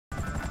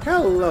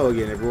Hello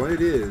again, everyone.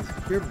 It is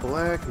Pure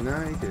Black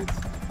Knight. It's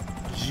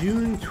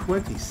June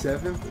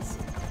 27th.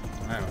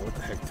 I don't know, what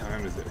the heck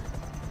time is it?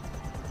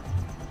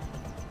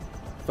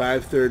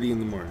 5:30 in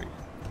the morning.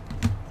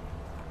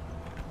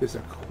 Just a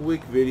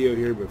quick video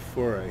here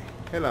before I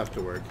head off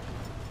to work.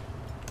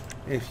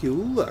 And if you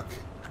look,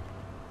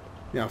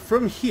 now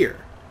from here,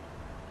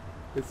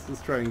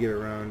 let's try and get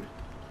around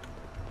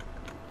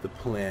the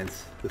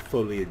plants, the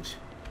foliage.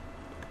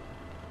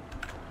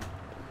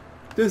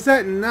 Does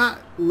that not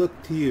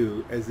look to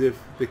you as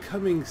if the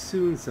coming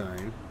soon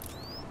sign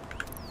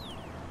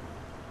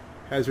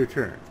has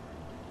returned?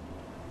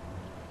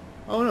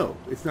 Oh no,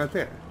 it's not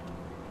there.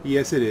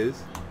 Yes, it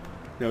is.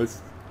 No,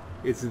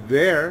 it's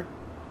there.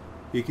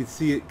 You can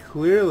see it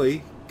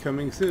clearly,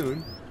 coming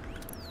soon.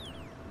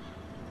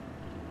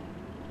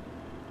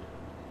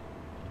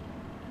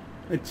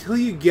 Until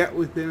you get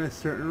within a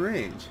certain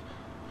range.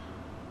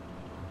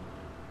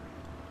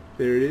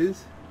 There it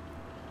is.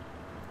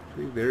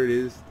 There it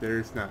is. There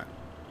it's not.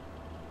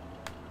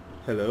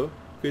 Hello.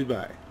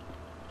 Goodbye.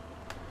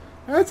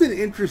 That's an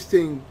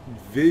interesting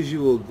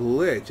visual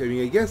glitch. I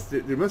mean, I guess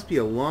there must be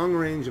a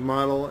long-range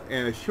model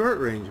and a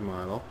short-range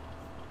model.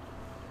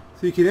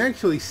 So you can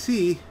actually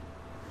see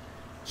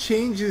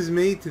changes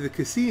made to the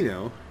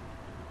casino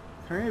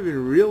kind of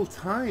in real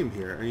time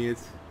here. I mean,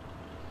 it's...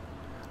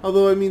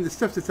 Although, I mean, the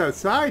stuff that's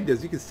outside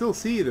does, you can still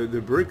see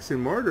the bricks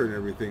and mortar and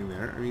everything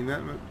there. I mean,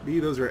 that might be,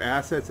 those are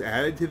assets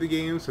added to the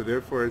game, so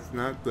therefore it's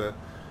not the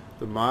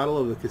model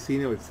of the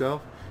casino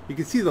itself. You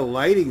can see the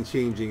lighting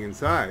changing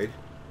inside.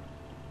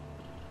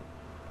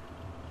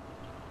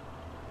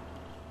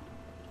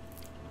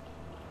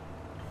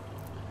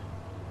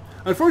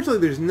 Unfortunately,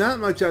 there's not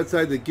much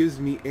outside that gives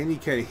me any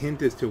kind of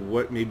hint as to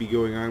what may be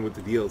going on with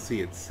the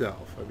DLC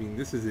itself. I mean,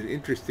 this is an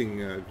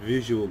interesting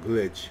visual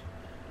glitch.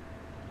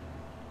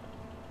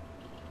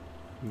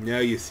 Now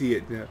you see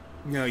it.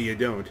 Now you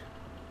don't.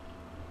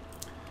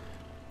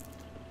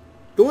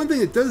 The one thing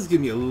that does give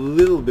me a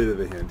little bit of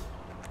a hint,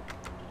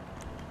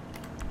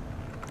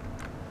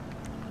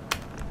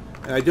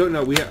 and I don't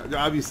know. We have,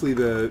 obviously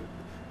the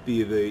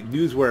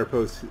Newswire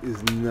post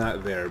is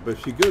not there, but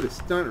if you go to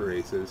stunt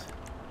races,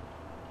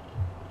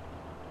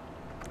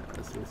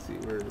 let's see,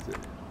 where is it?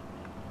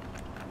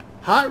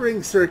 Hot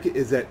Ring Circuit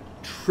is at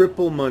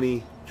triple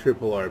money,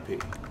 triple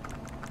RP.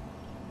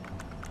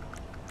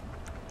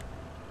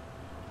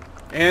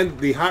 And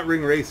the Hot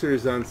Ring Racer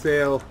is on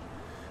sale.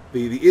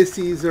 The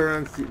ISIs are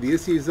on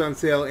on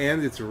sale,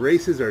 and its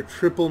races are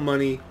triple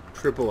money,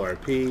 triple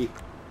RP.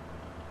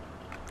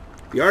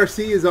 The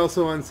RC is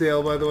also on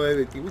sale, by the way.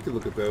 We can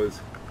look at those.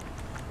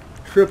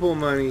 Triple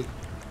money.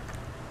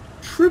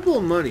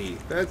 Triple money.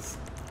 That's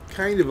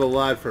kind of a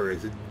lot for a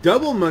race.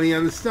 Double money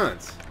on the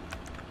stunts.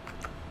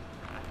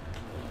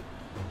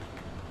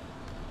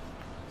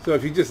 So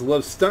if you just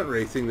love stunt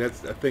racing,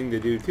 that's a thing to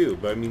do too.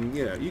 But I mean,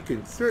 you know, you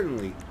can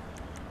certainly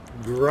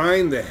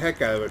grind the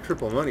heck out of a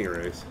triple money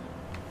race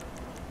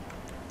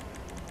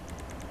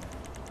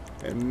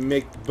and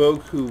make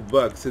boku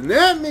bucks, and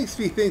that makes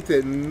me think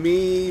that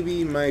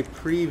maybe my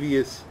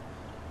previous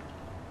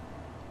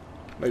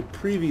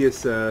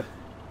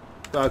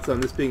thoughts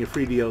on this being a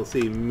free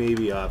DLC may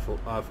be off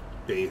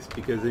base,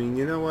 because I mean,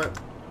 you know what?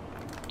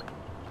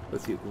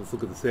 Let's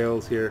look at the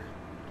sales here.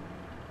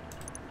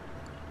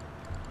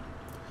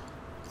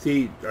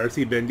 See,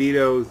 RC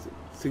Bandito's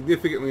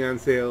significantly on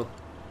sale.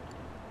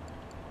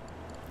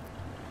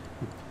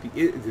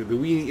 The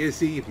Weenie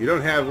Issy, if you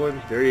don't have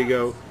one, there you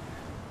go.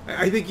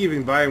 I think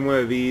even buying one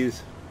of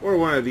these, or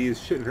one of these,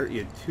 shouldn't hurt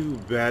you too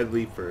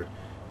badly for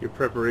your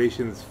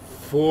preparations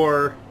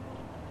for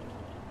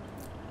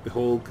the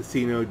whole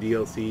casino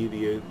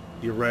DLC,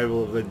 the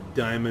arrival of the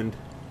Diamond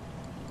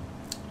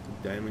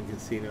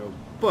Casino.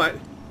 But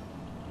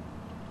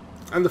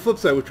on the flip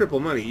side, with triple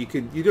money,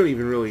 you don't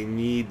even really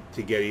need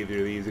to get either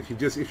of these. If you're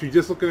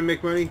just looking to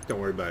make money, don't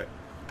worry about it.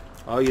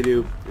 All you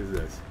do is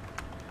this: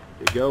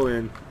 you go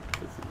in.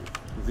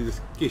 Just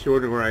in case you're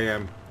wondering where I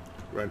am,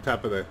 we're on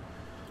top of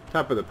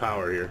the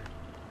power here.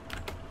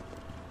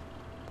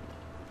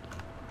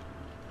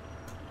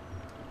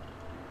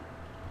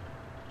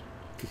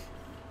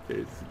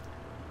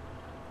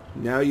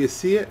 Now you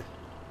see it.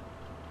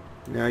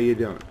 Now you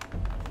don't.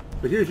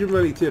 But here's your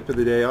money tip of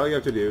the day. All you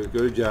have to do is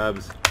go to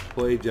jobs,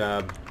 play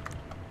job.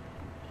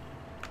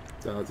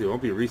 It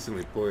won't be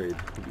recently played.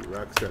 It'll be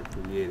Rockstar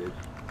created.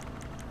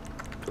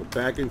 Go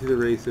back into the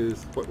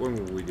races. What one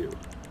will we do?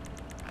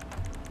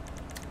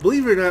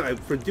 Believe it or not,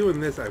 for doing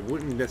this, I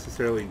wouldn't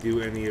necessarily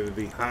do any of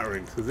the hot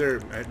rings, because they're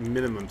at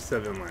minimum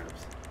 7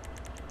 laps.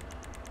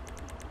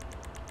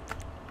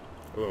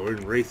 Oh, we're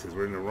in races.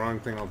 We're in the wrong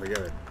thing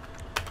altogether.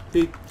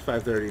 See, it's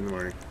 5:30 in the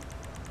morning.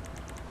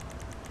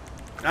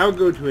 I would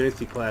go to an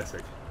ISTE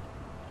Classic.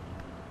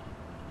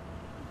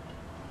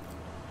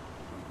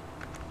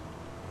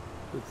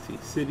 Let's see,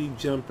 City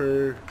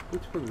Jumper.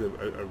 Which one's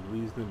a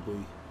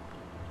reasonably...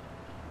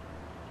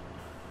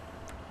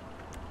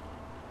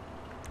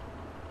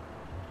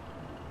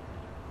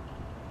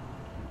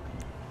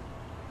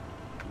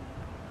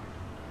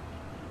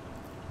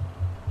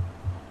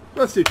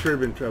 Let's do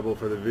turbine treble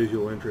for the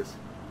visual interest.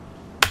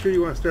 Sure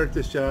you want to start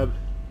this job?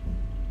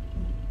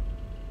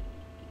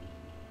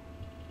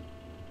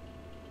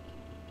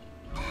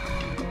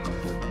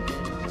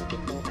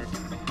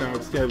 Now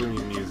it's giving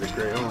me music,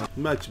 right? Hold on.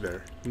 Much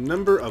better.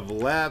 Number of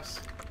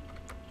laps.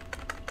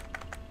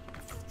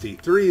 See,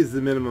 3 is the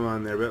minimum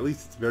on there, but at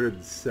least it's better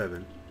than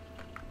 7.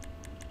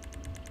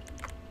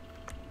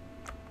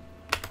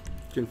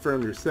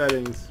 Confirm your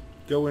settings.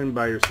 Go in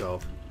by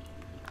yourself.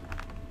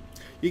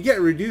 You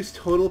get reduced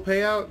total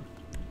payout.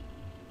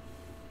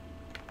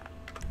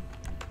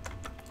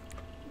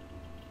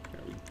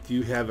 We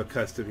do have a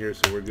custom here,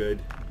 so we're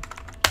good.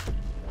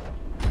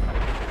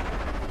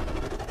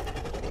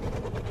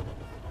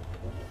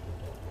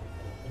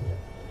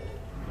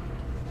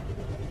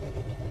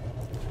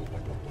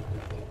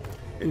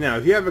 And now,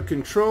 if you have a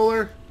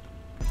controller,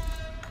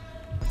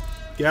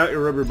 get out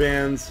your rubber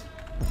bands.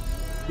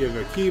 If you have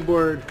a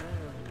keyboard,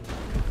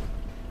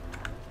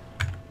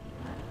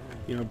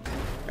 you know,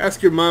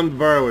 ask your mom to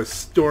borrow a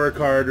store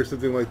card or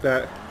something like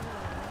that.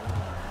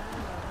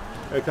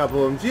 A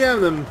couple of them, jam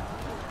them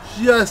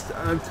just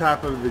on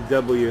top of the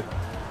W.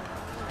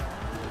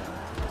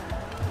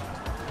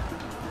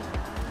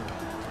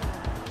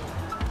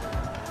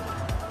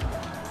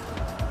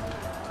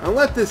 I'll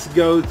let this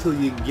go till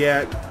you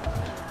get...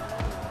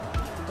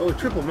 Oh,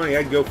 triple money,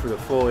 I'd go for the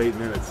full 8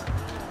 minutes.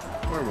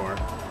 Or more.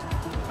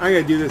 I'm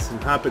going to do this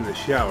and hop in the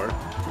shower.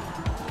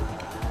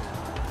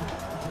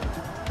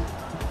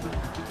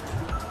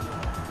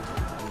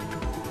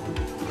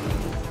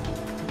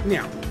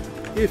 Now,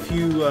 if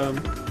you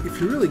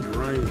really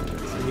grind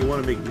this and you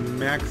want to make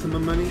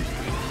maximum money,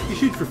 you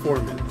shoot for 4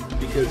 minutes.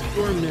 Because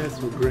 4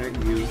 minutes will grant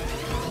you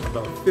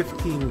about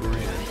 15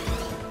 grand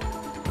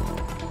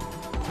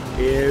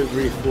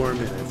every 4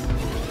 minutes.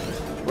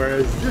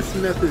 Whereas this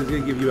method is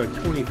going to give you about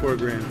 24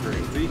 grand per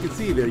race. So you can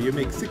see there, you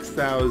make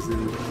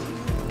 6,000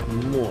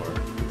 more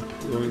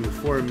going the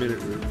 4 minute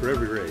route for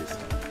every race.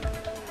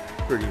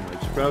 Pretty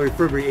much. Probably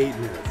for every 8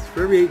 minutes.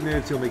 For every 8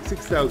 minutes you'll make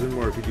 6,000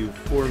 more if you do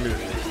 4 minute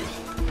races.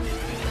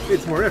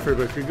 It's more effort,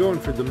 but if you're going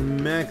for the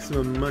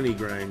maximum money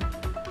grind,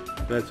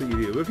 that's what you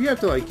do. But if you have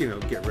to, like, you know,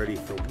 get ready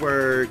for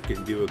work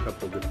and do a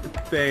couple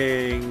different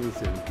things,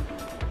 and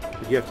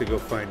you have to go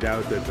find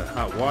out that the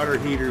hot water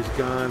heater's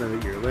gone and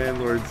that your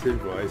landlord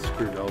said, well, I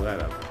screwed all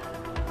that up.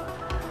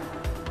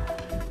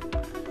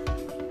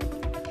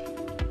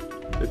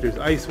 That there's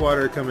ice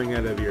water coming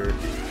out of your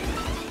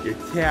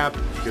tap,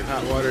 your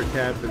hot water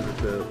tap, and that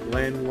the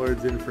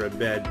landlord's in for a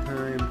bad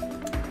time.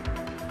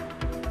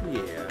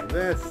 Yeah,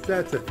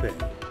 that's a thing.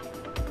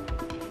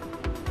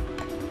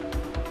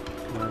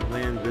 Come on,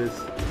 land this.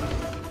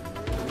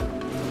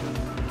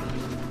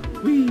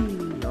 Whee!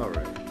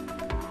 Alright.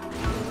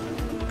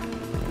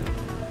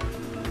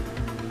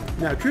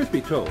 Now, truth be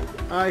told,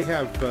 I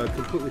have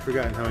completely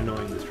forgotten how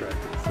annoying this track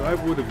is. So I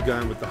would have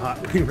gone with the hot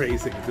wing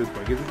racing at this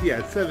point. Because, yeah,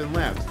 it's 7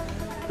 laps.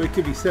 But it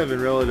could be 7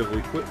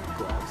 relatively quick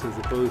laps, as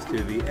opposed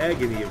to the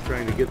agony of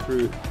trying to get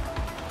through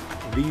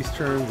these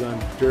turns on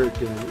dirt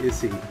and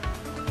Issy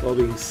while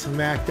being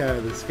smacked out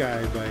of the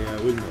sky by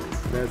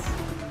windmills. That's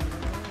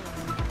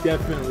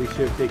definitely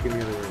should have taken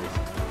the other race.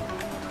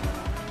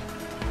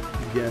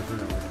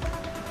 Definitely.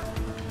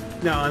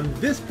 Now, on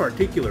this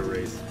particular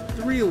race,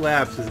 3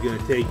 laps is going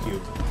to take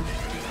you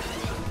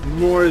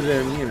more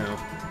than, you know,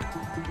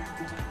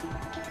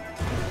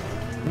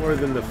 more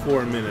than the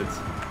 4 minutes.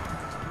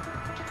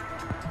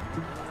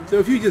 So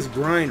if you just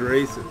grind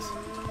races,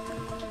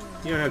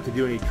 you don't have to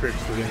do any tricks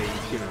with any,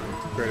 you know,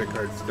 credit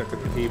cards stuck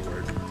on the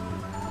keyboard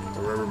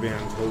or rubber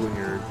bands holding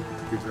your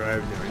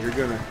drive down.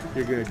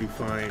 You're gonna do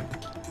fine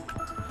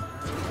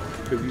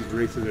because these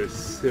races are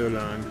so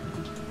long.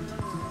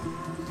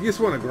 You just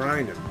want to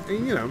grind them,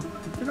 and you know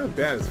they're not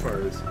bad as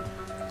far as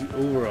the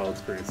overall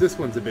experience. This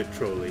one's a bit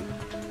trolly.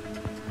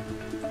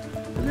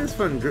 And it's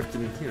fun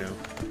drifting, you know,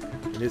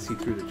 and Issy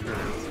through the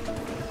turns.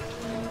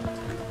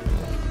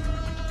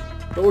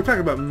 But we're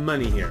talking about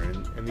money here,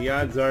 and the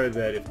odds are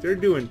that if they're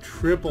doing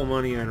triple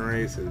money on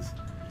races,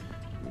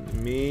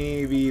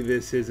 maybe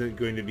this isn't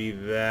going to be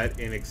that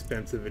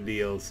inexpensive a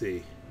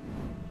DLC.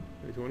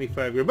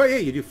 25 grand. But yeah,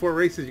 you do 4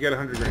 races, you got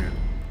 100 grand.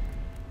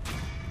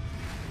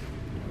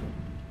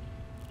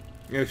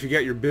 And if you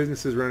got your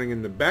businesses running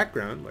in the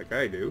background, like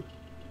I do,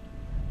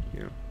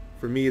 you know,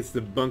 for me it's the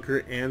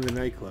bunker and the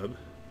nightclub,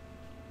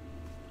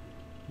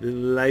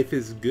 then life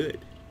is good.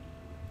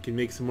 You can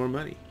make some more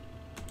money.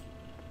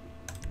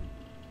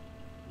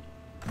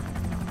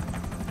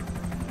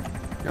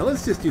 Now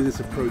let's just do this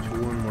approach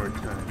one more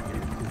time here.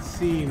 You can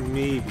see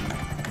maybe,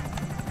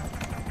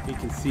 you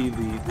can see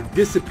the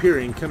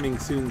disappearing coming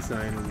soon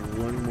sign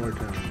one more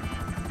time.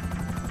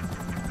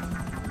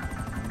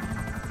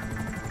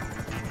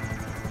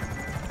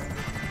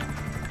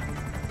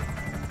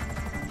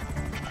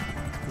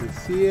 You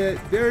see it?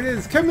 There it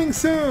is, coming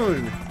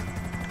soon!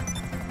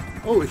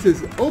 Oh, it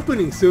says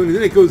opening soon, and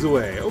then it goes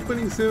away.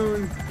 Opening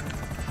soon.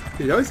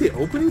 Did I always say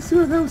opening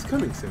soon? That was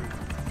coming soon.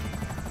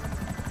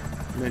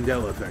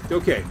 Mandela effect.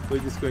 Okay, we're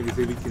just going to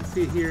say we can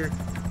see here.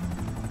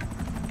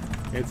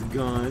 It's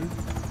gone.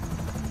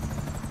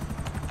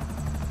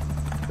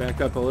 Back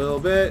up a little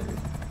bit.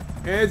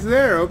 And it's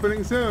there,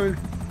 opening soon.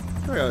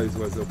 I always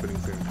was opening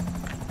soon.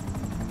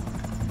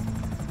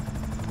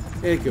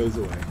 It goes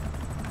away.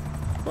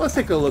 Well, let's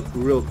take a look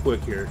real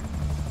quick here.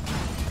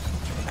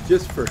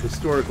 Just for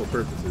historical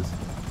purposes.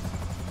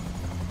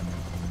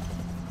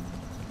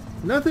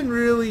 Nothing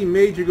really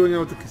major going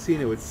on with the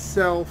casino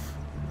itself.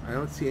 I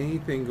don't see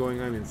anything going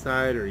on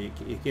inside, or you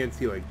can't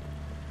see like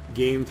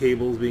game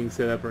tables being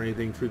set up or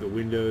anything through the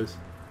windows.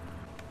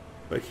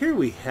 But here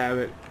we have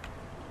it.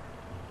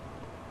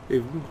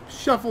 They've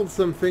shuffled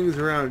some things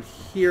around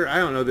here. I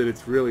don't know that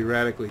it's really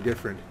radically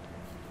different.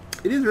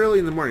 It is early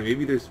in the morning.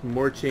 Maybe there's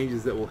more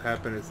changes that will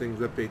happen as things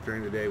update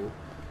during the day.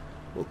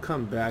 We'll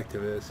come back to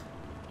this.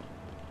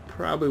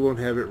 Probably won't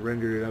have it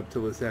rendered up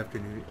till this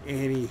afternoon.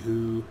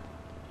 Anywho.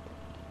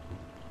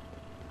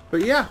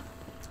 But yeah,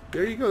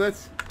 there you go.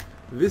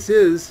 This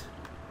is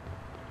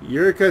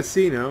your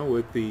casino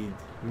with the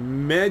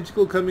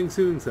magical coming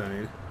soon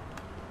sign.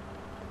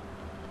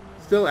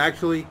 Still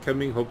actually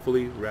coming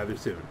hopefully rather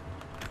soon.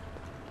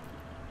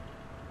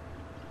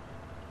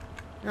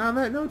 Now on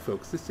that note,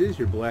 folks, this is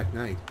your Black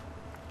Knight.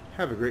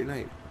 Have a great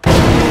night.